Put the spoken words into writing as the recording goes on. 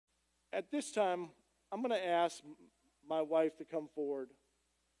At this time, I'm going to ask my wife to come forward.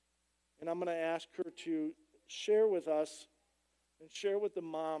 And I'm going to ask her to share with us and share with the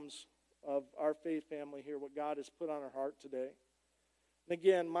moms of our faith family here what God has put on her heart today. And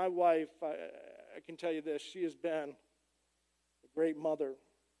again, my wife, I can tell you this, she has been a great mother.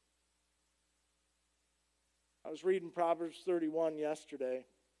 I was reading Proverbs 31 yesterday,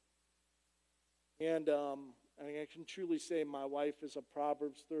 and I can truly say my wife is a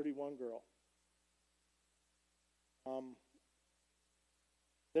Proverbs 31 girl.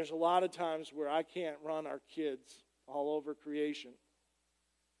 There's a lot of times where I can't run our kids all over creation.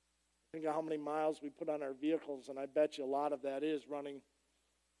 Think of how many miles we put on our vehicles, and I bet you a lot of that is running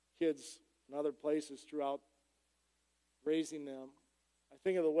kids in other places throughout raising them. I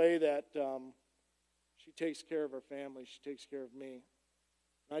think of the way that she takes care of her family. She takes care of me.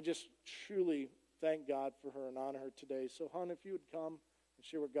 And I just truly thank God for her and honor her today. So, hon, if you would come and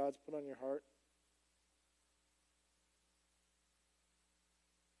share what God's put on your heart.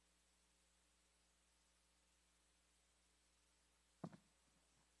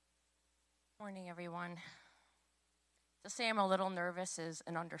 Morning, everyone. To say I'm a little nervous is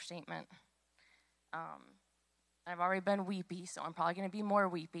an understatement. I've already been weepy, so I'm probably going to be more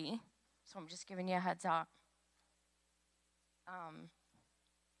weepy. So I'm just giving you a heads up.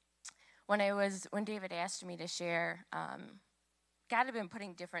 When David asked me to share, God had been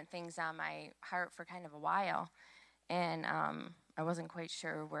putting different things on my heart for kind of a while, and I wasn't quite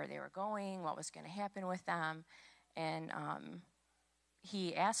sure where they were going, what was going to happen with them, and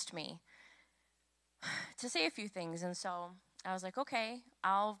he asked me to say a few things, and so I was like, okay,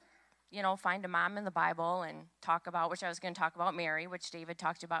 I'll, find a mom in the Bible and talk about, which I was going to talk about Mary, which David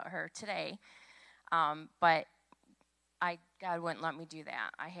talked about her today, but God wouldn't let me do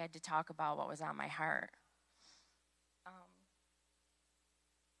that. I had to talk about what was on my heart,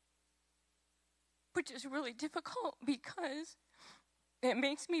 which is really difficult because it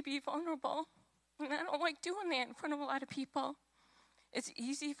makes me be vulnerable, and I don't like doing that in front of a lot of people. It's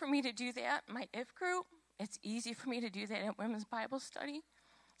easy for me to do that in my IF group. It's easy for me to do that at Women's Bible Study.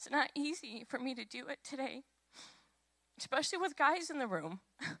 It's not easy for me to do it today, especially with guys in the room,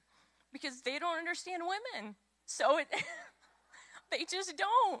 because they don't understand women. So they just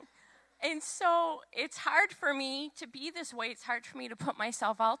don't. And so it's hard for me to be this way. It's hard for me to put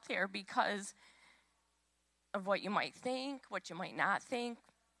myself out there because of what you might think, what you might not think.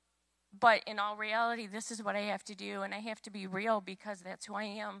 But in all reality, this is what I have to do, and I have to be real because that's who I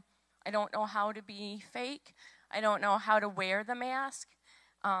am. I don't know how to be fake. I don't know how to wear the mask.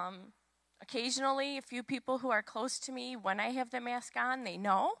 Occasionally, a few people who are close to me, when I have the mask on, they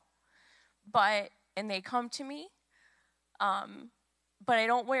know, and they come to me. But I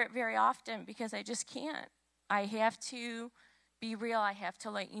don't wear it very often because I just can't. I have to be real. I have to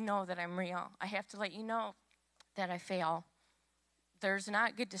let you know that I'm real. I have to let you know that I fail. There's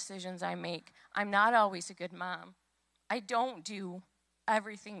not good decisions I make. I'm not always a good mom. I don't do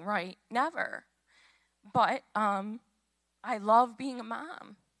everything right, never. But I love being a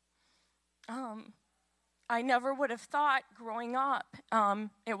mom. I never would have thought growing up.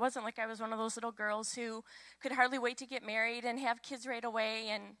 It wasn't like I was one of those little girls who could hardly wait to get married and have kids right away,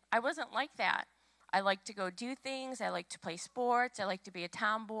 and I wasn't like that. I liked to go do things. I liked to play sports. I liked to be a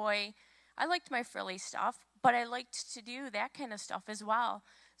tomboy. I liked my frilly stuff. But I liked to do that kind of stuff as well.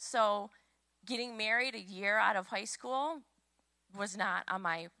 So getting married a year out of high school wasn't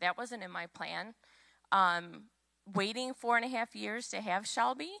in my plan. Waiting 4.5 years to have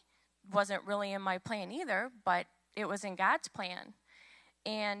Shelby wasn't really in my plan either, but it was in God's plan.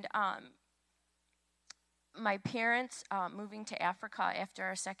 And my parents moving to Africa after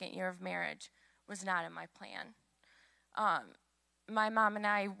our second year of marriage was not in my plan. My mom and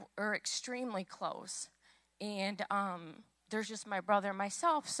I were extremely close. And there's just my brother and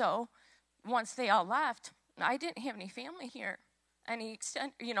myself. So once they all left, I didn't have any family here. I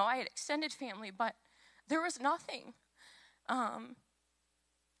had extended family, but there was nothing.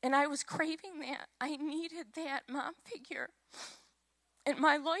 And I was craving that. I needed that mom figure in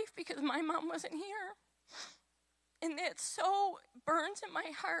my life because my mom wasn't here. And that so burns in my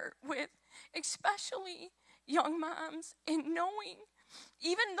heart with especially young moms and knowing,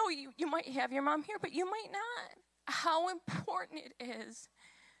 even though you might have your mom here, but you might not, how important it is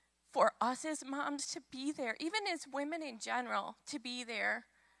for us as moms to be there, even as women in general, to be there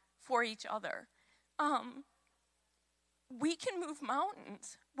for each other. We can move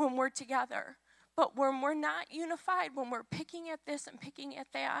mountains when we're together, but when we're not unified, when we're picking at this and picking at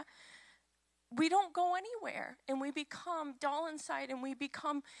that, we don't go anywhere, and we become dull inside, and we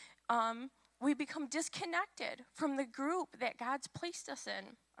become disconnected from the group that God's placed us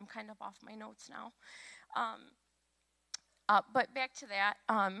in. I'm kind of off my notes now. But back to that,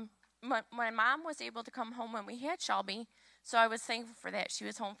 my mom was able to come home when we had Shelby, so I was thankful for that. She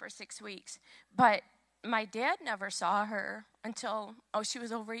was home for 6 weeks. But my dad never saw her until, she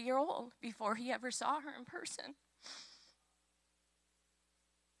was over a year old before he ever saw her in person.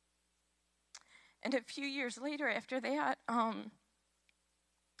 And a few years later after that,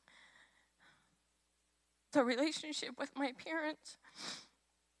 the relationship with my parents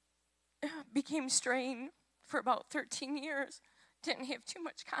became strained for about 13 years. Didn't have too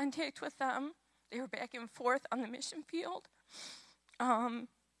much contact with them. They were back and forth on the mission field.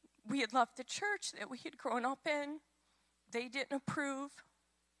 We had left the church that we had grown up in. They didn't approve.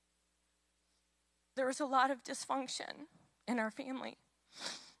 There was a lot of dysfunction in our family.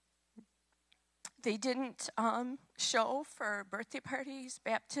 They didn't show for birthday parties,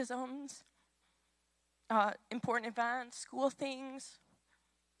 baptisms, important events, school things.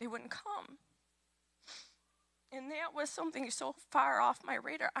 They wouldn't come. And that was something so far off my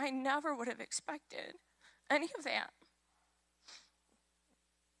radar. I never would have expected any of that.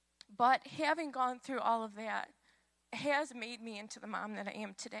 But having gone through all of that has made me into the mom that I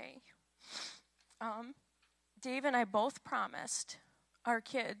am today. Dave and I both promised our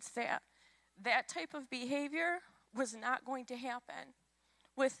kids that that type of behavior was not going to happen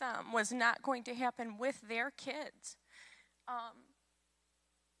with them, was not going to happen with their kids.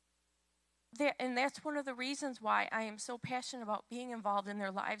 And that's one of the reasons why I am so passionate about being involved in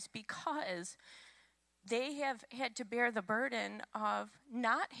their lives, because they have had to bear the burden of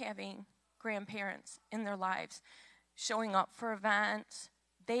not having grandparents in their lives, showing up for events.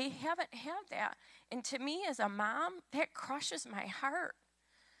 They haven't had that. And to me as a mom, that crushes my heart,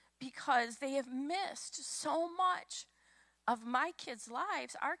 because they have missed so much of my kids'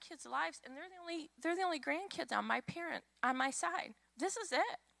 lives, our kids' lives, and they're the only grandkids on my side. This is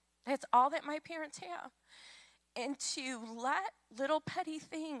it. That's all that my parents have. And to let little petty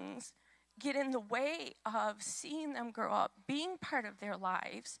things get in the way of seeing them grow up, being part of their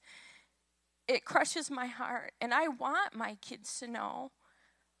lives, it crushes my heart. And I want my kids to know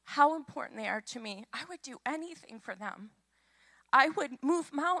how important they are to me. I would do anything for them. I would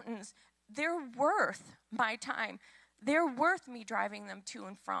move mountains. They're worth my time. They're worth me driving them to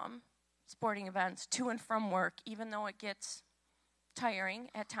and from sporting events, to and from work, even though it gets tiring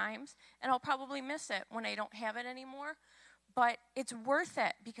at times. And I'll probably miss it when I don't have it anymore. But it's worth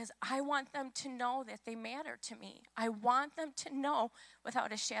it, because I want them to know that they matter to me. I want them to know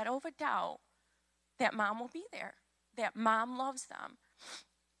without a shadow of a doubt that mom will be there, that mom loves them.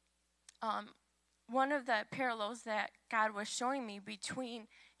 One of the parallels that God was showing me between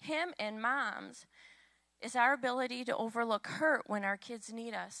him and moms is our ability to overlook hurt when our kids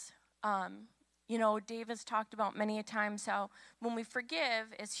need us. Dave has talked about many a times how when we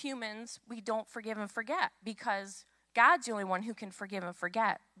forgive as humans, we don't forgive and forget, because God's the only one who can forgive and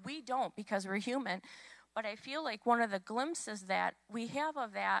forget. We don't, because we're human. But I feel like one of the glimpses that we have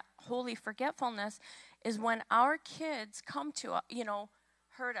of that holy forgetfulness is when our kids come to us,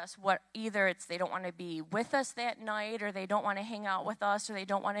 hurt us. Either it's they don't want to be with us that night, or they don't want to hang out with us, or they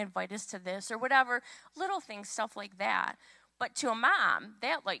don't want to invite us to this, or whatever, little things, stuff like that. But to a mom,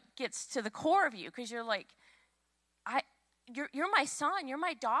 that gets to the core of you, because you're like, you're my son, you're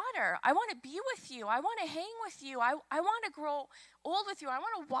my daughter. I want to be with you. I want to hang with you. I want to grow old with you. I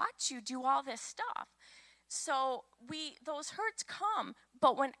want to watch you do all this stuff. So those hurts come,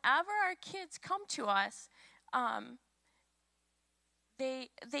 but whenever our kids come to us,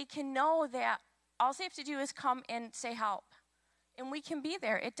 they can know that all they have to do is come and say help, and we can be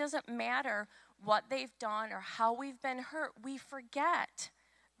there. It doesn't matter what they've done or how we've been hurt. We forget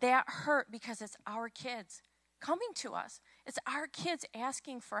that hurt because it's our kids coming to us. It's our kids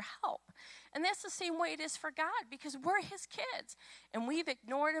asking for help. And that's the same way it is for God, because we're his kids. And we've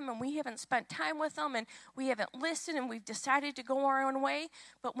ignored him, and we haven't spent time with him, and we haven't listened, and we've decided to go our own way.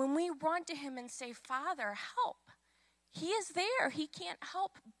 But when we run to him and say, Father, help, he is there. He can't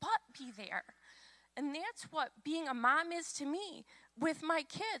help but be there. And that's what being a mom is to me. With my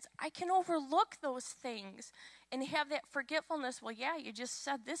kids, I can overlook those things and have that forgetfulness. Well, yeah, you just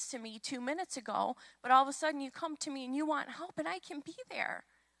said this to me 2 minutes ago, but all of a sudden you come to me and you want help, and I can be there.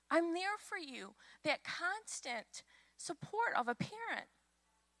 I'm there for you. That constant support of a parent.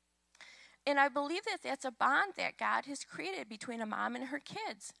 And I believe that that's a bond that God has created between a mom and her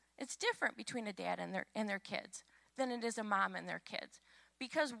kids. It's different between a dad and their kids than it is a mom and their kids.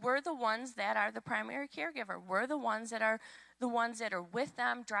 Because we're the ones that are the primary caregiver. We're the ones that are with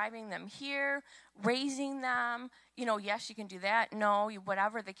them, driving them here, raising them. Yes, you can do that. No,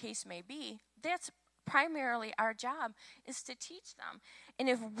 whatever the case may be. That's primarily our job is to teach them. And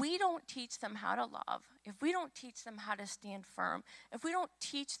if we don't teach them how to love, if we don't teach them how to stand firm, if we don't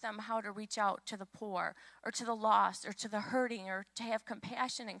teach them how to reach out to the poor or to the lost or to the hurting or to have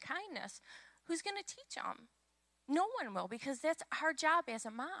compassion and kindness, who's going to teach them? No one will, because that's our job as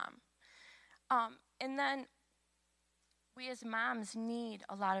a mom. And then we as moms need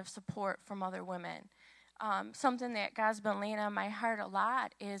a lot of support from other women. Something that God's been laying on my heart a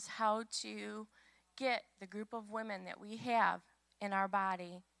lot is how to get the group of women that we have in our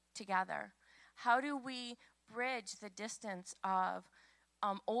body together. How do we bridge the distance of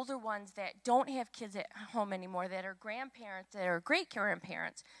older ones that don't have kids at home anymore, that are grandparents, that are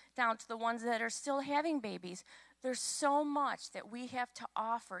great-grandparents, down to the ones that are still having babies? There's so much that we have to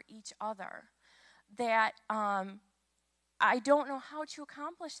offer each other that I don't know how to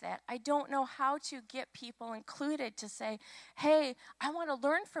accomplish that. I don't know how to get people included to say, hey, I want to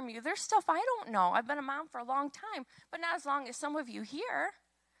learn from you. There's stuff I don't know. I've been a mom for a long time, but not as long as some of you here.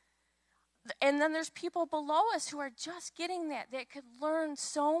 And then there's people below us who are just getting that could learn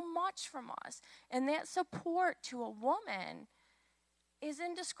so much from us. And that support to a woman is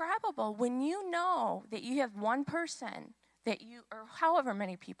indescribable. When you know that you have one person that you, or however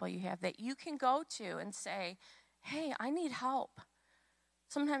many people you have, that you can go to and say, hey, I need help.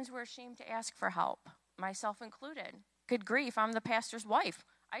 Sometimes we're ashamed to ask for help, myself included. Good grief, I'm the pastor's wife.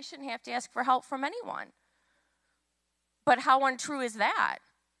 I shouldn't have to ask for help from anyone. But how untrue is that?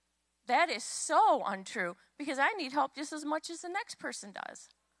 That is so untrue, because I need help just as much as the next person does.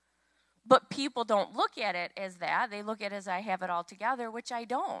 But people don't look at it as that. They look at it as I have it all together, which I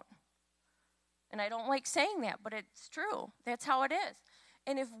don't. And I don't like saying that, but it's true. That's how it is.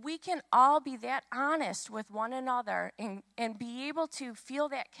 And if we can all be that honest with one another and be able to feel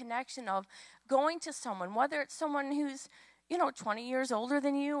that connection of going to someone, whether it's someone who's, 20 years older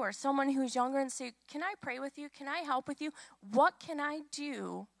than you or someone who's younger, and say, can I pray with you? Can I help with you? What can I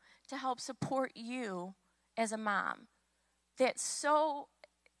do to help support you as a mom? It's so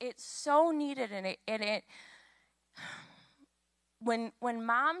needed, and when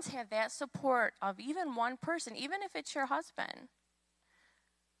moms have that support of even one person, even if it's your husband,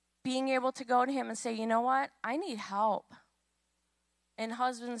 being able to go to him and say, you know what, I need help. And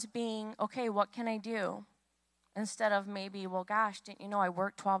husbands being, okay, what can I do? Instead of maybe, well, gosh, didn't you know I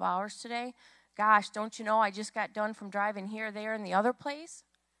worked 12 hours today? Gosh, don't you know I just got done from driving here, there, and the other place?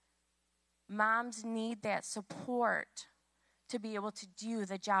 Moms need that support to be able to do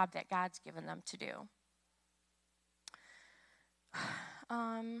the job that God's given them to do.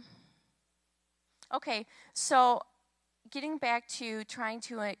 Okay, so getting back to trying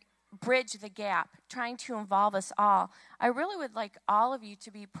to bridge the gap, trying to involve us all, I really would like all of you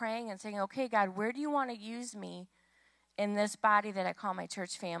to be praying and saying, okay, God, where do you want to use me in this body that I call my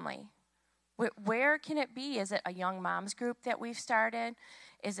church family? Where can it be? Is it a young moms group that we've started?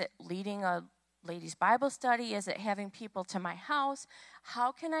 Is it leading a ladies' Bible study? Is it having people to my house?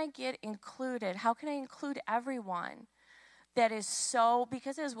 How can I get included? How can I include everyone that is so,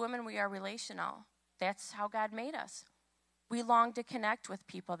 because as women we are relational. That's how God made us. We long to connect with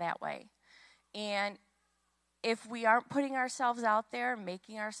people that way. And if we aren't putting ourselves out there,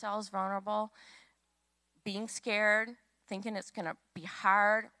 making ourselves vulnerable, being scared, thinking it's going to be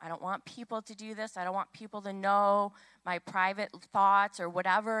hard, I don't want people to do this, I don't want people to know my private thoughts or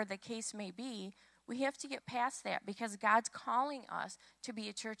whatever the case may be, we have to get past that, because God's calling us to be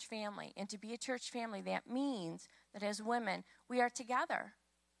a church family. And to be a church family, that means that as women, we are together,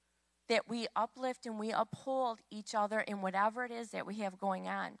 that we uplift and we uphold each other in whatever it is that we have going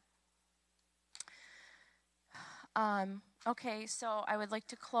on. Okay, so I would like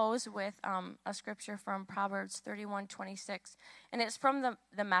to close with a scripture from Proverbs 31:26, and it's from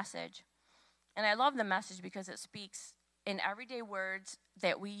the Message. And I love the Message because it speaks in everyday words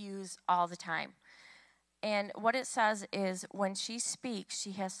that we use all the time. And what it says is, when she speaks,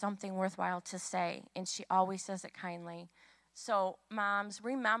 she has something worthwhile to say, and she always says it kindly. So, moms,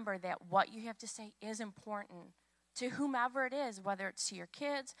 remember that what you have to say is important to whomever it is, whether it's to your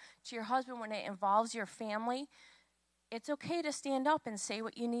kids, to your husband, when it involves your family. It's okay to stand up and say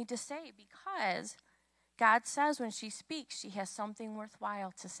what you need to say, because God says when she speaks, she has something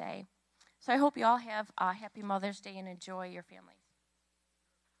worthwhile to say. So I hope you all have a happy Mother's Day and enjoy your families.